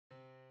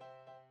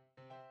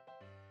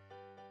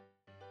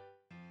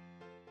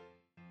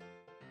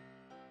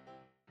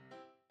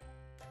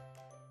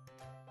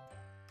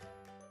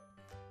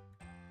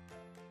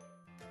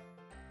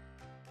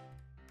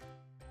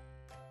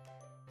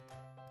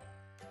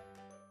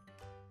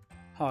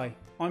Hi,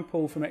 I'm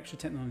Paul from Extra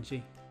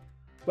Technology.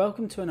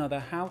 Welcome to another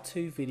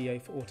how-to video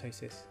for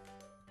AutoSys.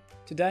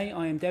 Today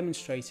I am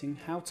demonstrating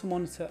how to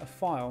monitor a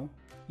file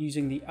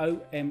using the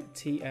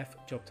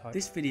OMTF job type.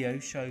 This video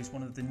shows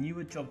one of the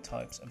newer job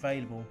types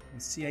available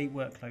with CA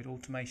Workload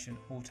Automation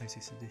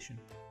AutoSys Edition.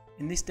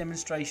 In this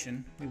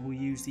demonstration we will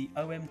use the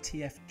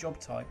OMTF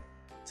job type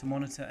to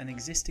monitor an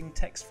existing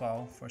text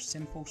file for a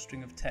simple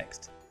string of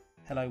text,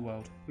 Hello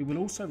World. We will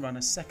also run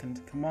a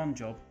second command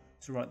job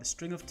to write the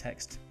string of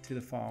text to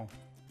the file.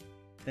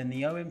 Then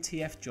the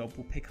OMTF job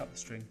will pick up the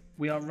string.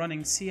 We are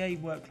running CA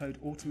Workload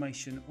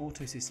Automation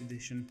AutoSys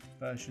Edition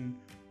version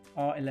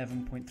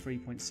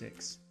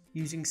R11.3.6.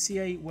 Using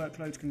CA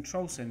Workload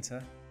Control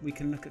Center, we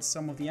can look at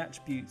some of the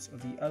attributes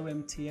of the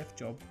OMTF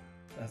job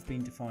that have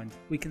been defined.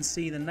 We can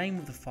see the name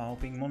of the file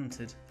being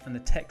monitored and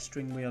the text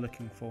string we are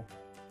looking for.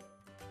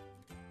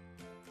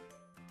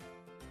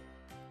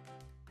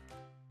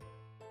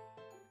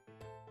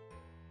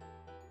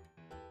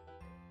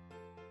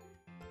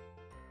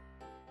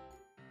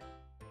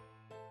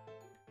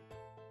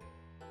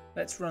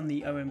 Let's run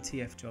the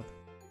OMTF job.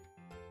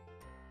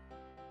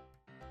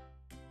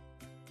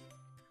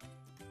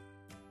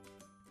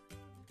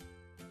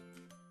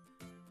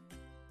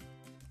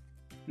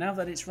 Now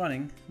that it's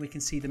running, we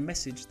can see the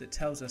message that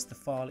tells us the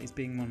file is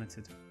being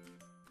monitored.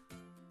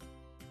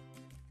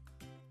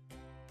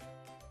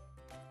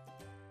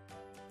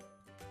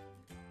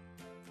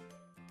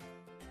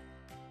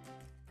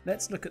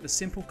 Let's look at the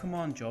simple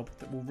command job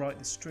that will write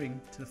the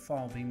string to the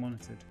file being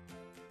monitored.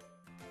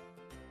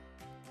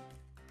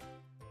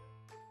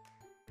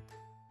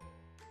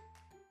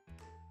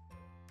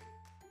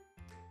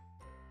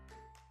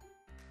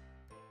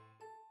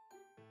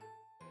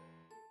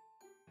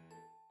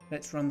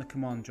 Let's run the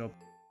command job.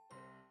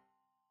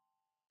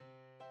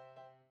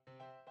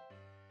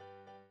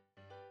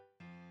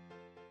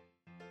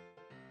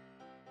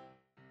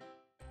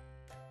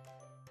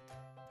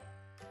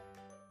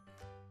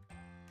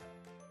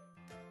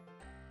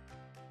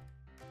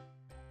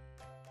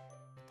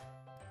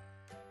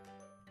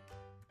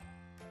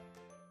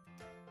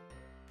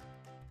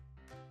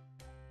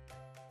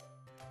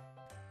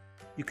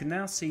 You can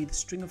now see the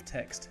string of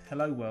text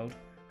Hello World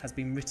has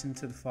been written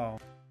to the file.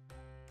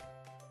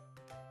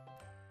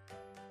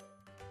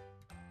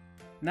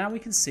 Now we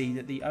can see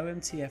that the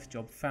OMTF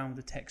job found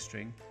the text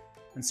string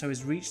and so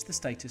has reached the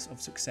status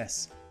of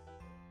success.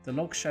 The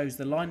log shows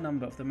the line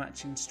number of the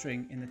matching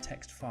string in the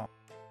text file.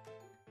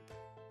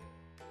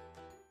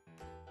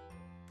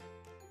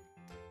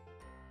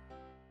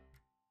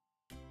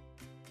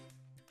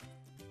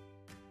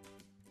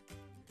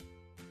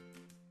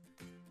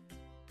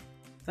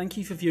 Thank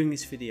you for viewing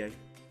this video.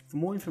 For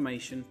more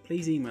information,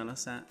 please email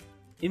us at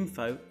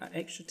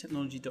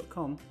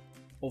info@extratechnology.com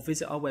or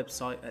visit our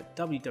website at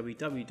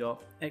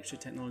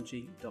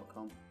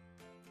www.extratechnology.com.